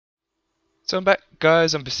So I'm back,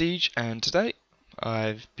 guys, on Besiege, and today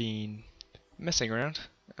I've been messing around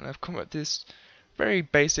and I've come up with this very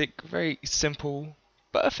basic, very simple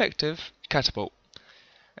but effective catapult.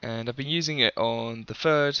 And I've been using it on the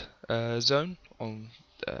third zone, on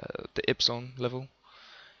the Ypsilon level.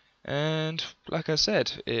 And like I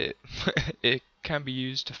said, it it can be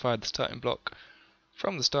used to fire the starting block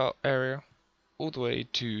from the start area all the way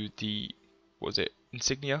to the,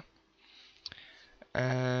 insignia.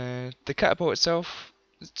 And the catapult itself,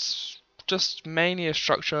 it's just mainly a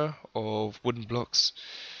structure of wooden blocks.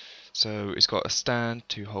 So it's got a stand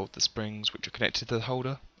to hold the springs which are connected to the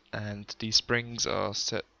holder, and these springs are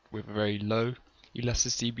set with a very low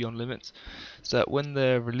elasticity beyond limits, so that when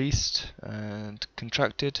they're released and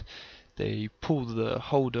contracted, they pull the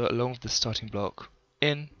holder along with the starting block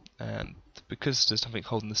in, and because there's something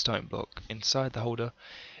holding the starting block inside the holder,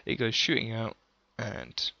 it goes shooting out,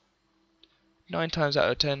 and 9 times out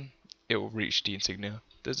of 10 it will reach the insignia.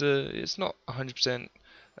 It's not 100%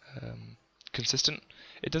 consistent.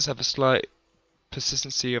 It does have a slight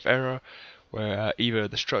persistency of error where either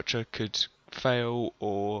the structure could fail,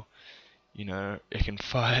 or it can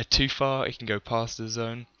fire too far, it can go past the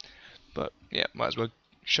zone. But yeah, might as well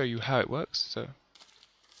show you how it works. So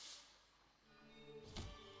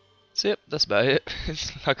yep, that's about it.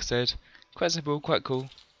 It's, like I said, quite simple, quite cool,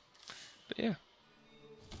 but yeah.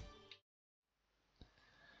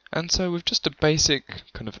 And so with just a basic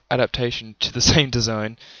kind of adaptation to the same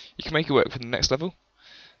design, you can make it work for the next level.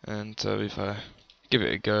 And so if I give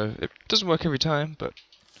it a go, it doesn't work every time, but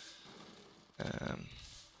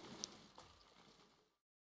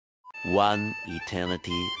One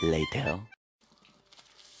eternity later.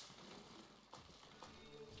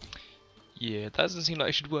 yeah, that doesn't seem like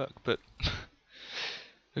it should work, but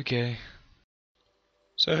okay.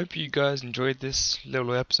 So I hope you guys enjoyed this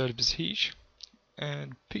little episode of Besiege,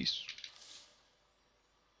 and peace.